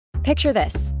Picture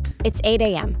this. It's 8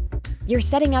 a.m. You're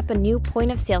setting up a new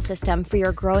point-of-sale system for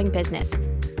your growing business.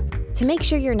 To make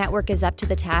sure your network is up to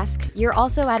the task, you're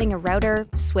also adding a router,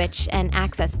 switch, and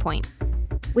access point,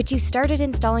 which you started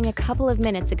installing a couple of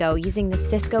minutes ago using the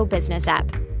Cisco Business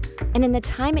app. And in the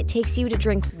time it takes you to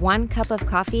drink 1 cup of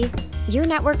coffee, your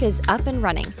network is up and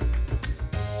running.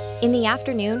 In the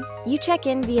afternoon, you check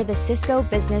in via the Cisco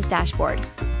Business dashboard.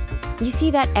 You see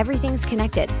that everything's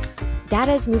connected.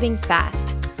 Data is moving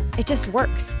fast. It just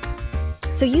works.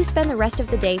 So you spend the rest of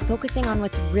the day focusing on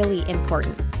what's really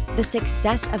important, the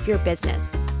success of your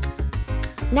business.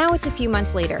 Now it's a few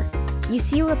months later. You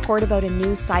see a report about a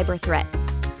new cyber threat.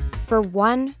 For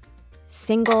 1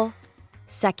 single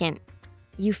second,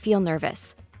 you feel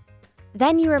nervous.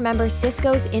 Then you remember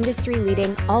Cisco's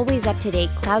industry-leading, always up-to-date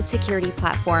cloud security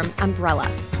platform, Umbrella,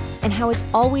 and how it's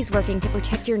always working to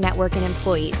protect your network and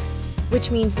employees, which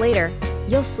means later,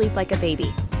 you'll sleep like a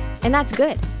baby. And that's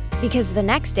good, because the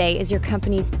next day is your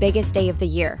company's biggest day of the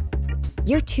year.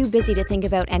 You're too busy to think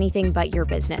about anything but your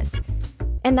business.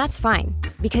 And that's fine,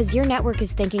 because your network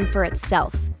is thinking for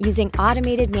itself, using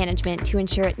automated management to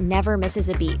ensure it never misses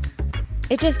a beat.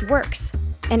 It just works,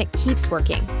 and it keeps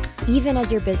working, even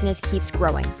as your business keeps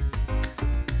growing.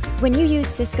 When you use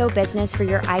Cisco Business for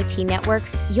your IT network,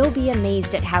 you'll be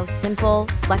amazed at how simple,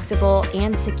 flexible,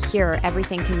 and secure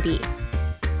everything can be.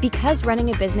 Because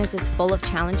running a business is full of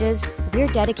challenges, we're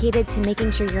dedicated to making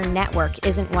sure your network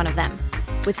isn't one of them.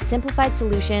 With simplified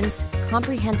solutions,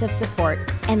 comprehensive support,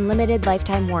 and limited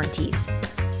lifetime warranties.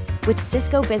 With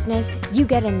Cisco Business, you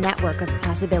get a network of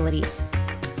possibilities.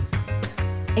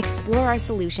 Explore our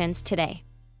solutions today.